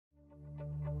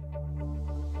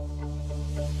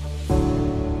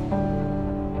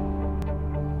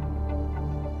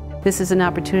This is an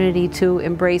opportunity to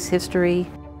embrace history.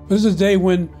 This is a day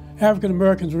when African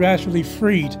Americans were actually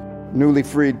freed. Newly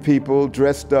freed people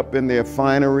dressed up in their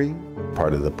finery.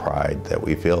 Part of the pride that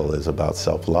we feel is about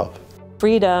self-love.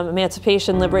 Freedom,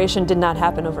 emancipation, liberation did not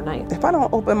happen overnight. If I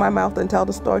don't open my mouth and tell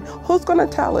the story, who's going to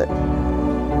tell it?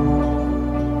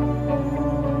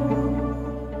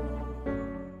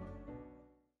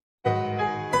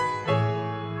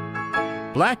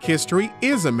 Black history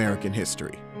is American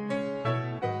history.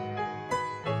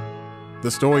 The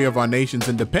story of our nation's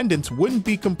independence wouldn't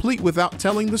be complete without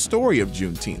telling the story of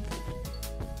Juneteenth,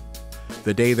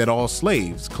 the day that all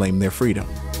slaves claimed their freedom.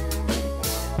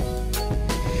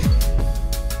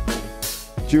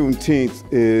 Juneteenth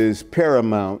is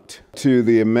paramount to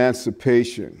the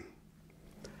emancipation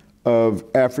of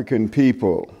African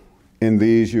people in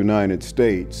these United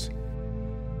States.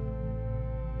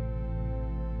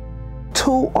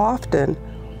 Too often,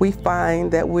 we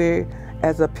find that we,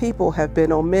 as a people, have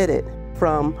been omitted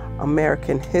from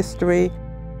American history.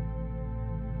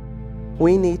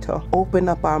 We need to open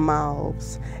up our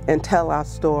mouths and tell our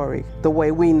story the way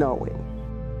we know it.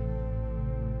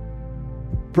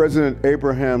 President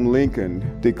Abraham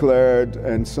Lincoln declared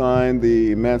and signed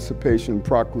the Emancipation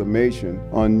Proclamation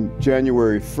on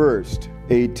January 1st,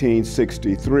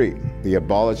 1863, the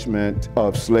abolishment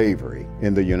of slavery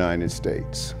in the United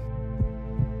States.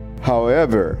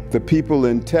 However, the people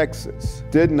in Texas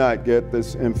did not get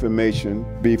this information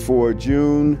before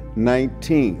June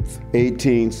 19th,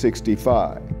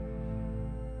 1865.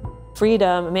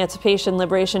 Freedom, emancipation,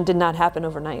 liberation did not happen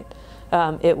overnight.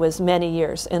 It was many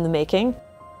years in the making.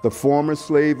 The former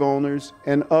slave owners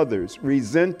and others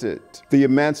resented the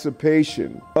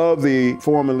emancipation of the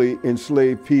formerly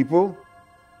enslaved people.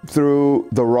 Through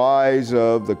the rise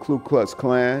of the Ku Klux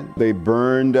Klan, they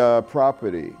burned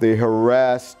property. They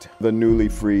harassed the newly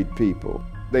freed people.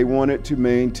 They wanted to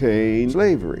maintain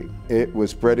slavery. It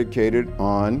was predicated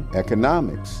on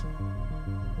economics.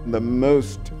 The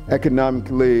most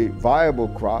economically viable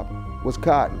crop was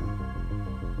cotton.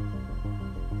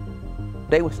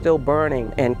 They were still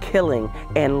burning and killing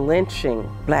and lynching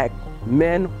black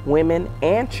men, women,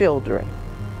 and children.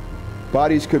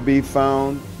 Bodies could be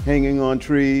found hanging on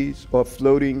trees or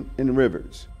floating in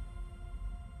rivers.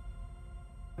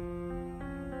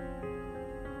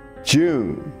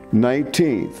 June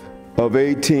 19th of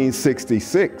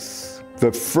 1866,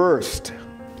 the first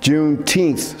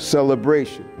Juneteenth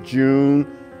celebration,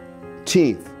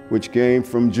 Juneteenth, which came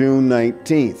from June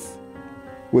 19th,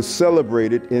 was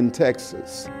celebrated in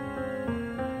Texas.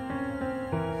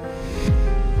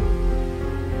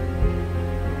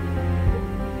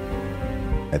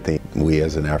 I think we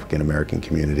as an African American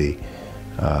community,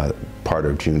 part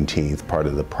of Juneteenth, part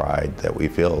of the pride that we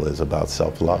feel is about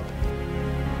self-love.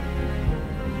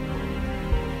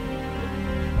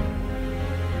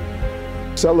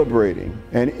 Celebrating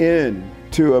an end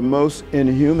to a most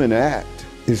inhuman act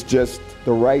is just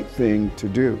the right thing to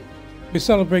do. We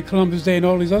celebrate Columbus Day and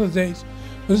all these other days,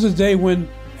 but this is a day when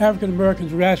African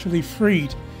Americans were actually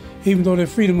freed. Even though their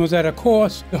freedom was at a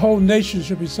cost, the whole nation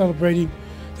should be celebrating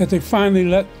that they finally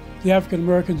let the African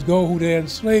Americans go who they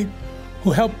enslaved,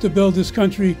 who helped to build this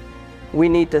country. We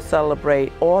need to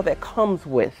celebrate all that comes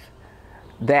with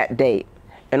that date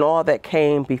and all that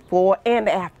came before and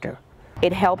after.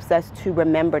 It helps us to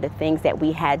remember the things that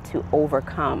we had to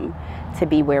overcome to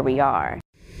be where we are.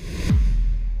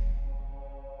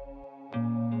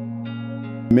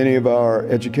 Many of our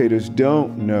educators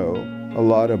don't know a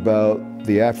lot about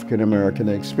the African American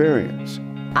experience.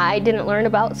 I didn't learn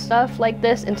about stuff like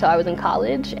this until I was in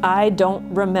college. I don't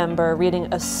remember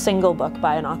reading a single book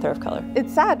by an author of color.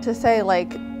 It's sad to say,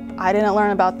 like, I didn't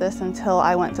learn about this until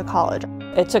I went to college.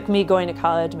 It took me going to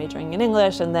college, majoring in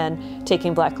English, and then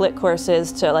taking Black Lit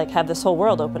courses to have this whole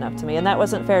world open up to me. And that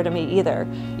wasn't fair to me either.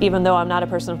 Even though I'm not a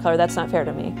person of color, that's not fair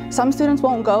to me. Some students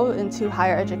won't go into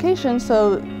higher education,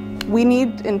 so we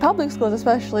need, in public schools,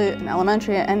 especially in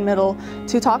elementary and middle,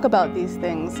 to talk about these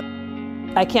things.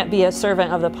 I can't be a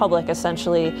servant of the public,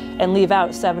 essentially, and leave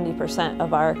out 70%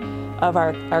 of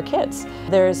our kids.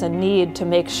 There is a need to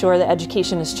make sure that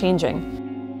education is changing.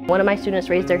 One of my students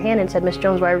raised their hand and said, "Miss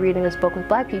Jones, why are we reading this book with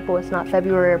Black people? It's not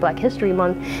February or Black History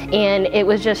Month." And it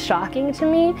was just shocking to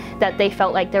me that they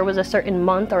felt like there was a certain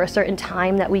month or a certain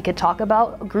time that we could talk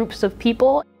about groups of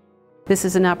people. This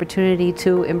is an opportunity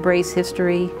to embrace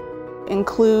history.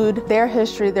 Include their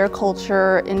history, their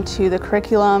culture into the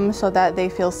curriculum so that they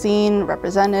feel seen,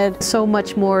 represented. So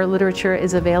much more literature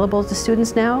is available to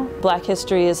students now. Black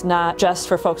history is not just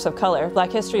for folks of color.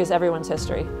 Black history is everyone's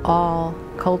history. All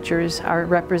cultures are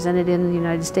represented in the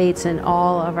United States, and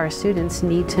all of our students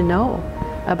need to know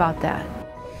about that.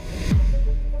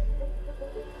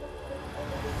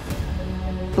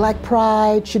 Black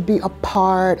pride should be a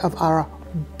part of our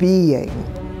being.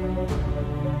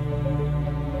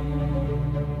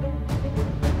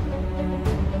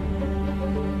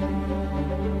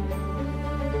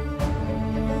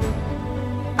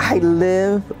 I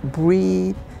live,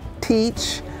 breathe,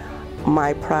 teach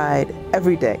my pride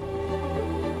every day.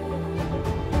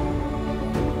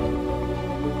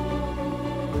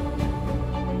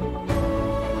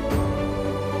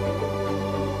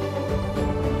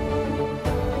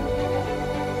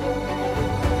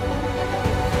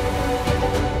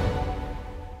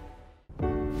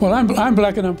 Well, I'm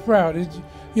black and I'm proud.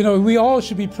 You know, we all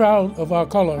should be proud of our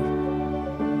color.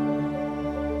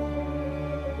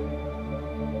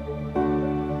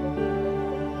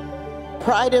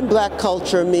 Pride in Black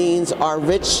culture means our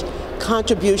rich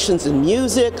contributions in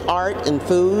music, art, and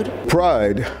food.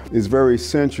 Pride is very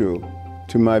central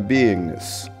to my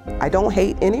beingness. I don't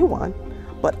hate anyone,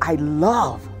 but I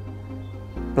love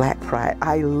Black pride.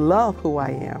 I love who I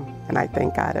am, and I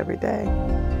thank God every day.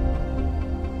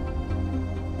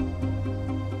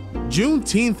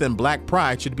 Juneteenth and Black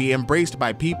pride should be embraced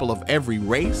by people of every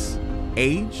race,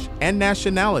 age, and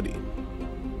nationality.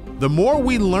 The more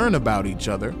we learn about each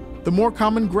other, the more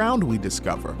common ground we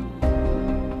discover.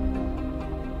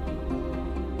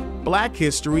 Black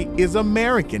history is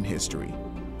American history,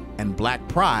 and Black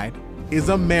pride is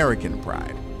American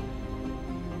pride.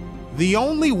 The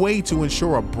only way to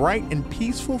ensure a bright and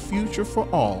peaceful future for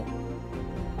all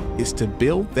is to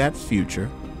build that future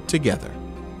together.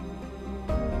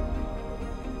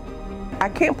 I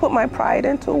can't put my pride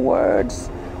into words.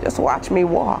 Just watch me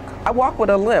walk. I walk with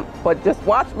a limp, but just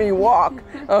watch me walk,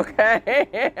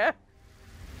 okay?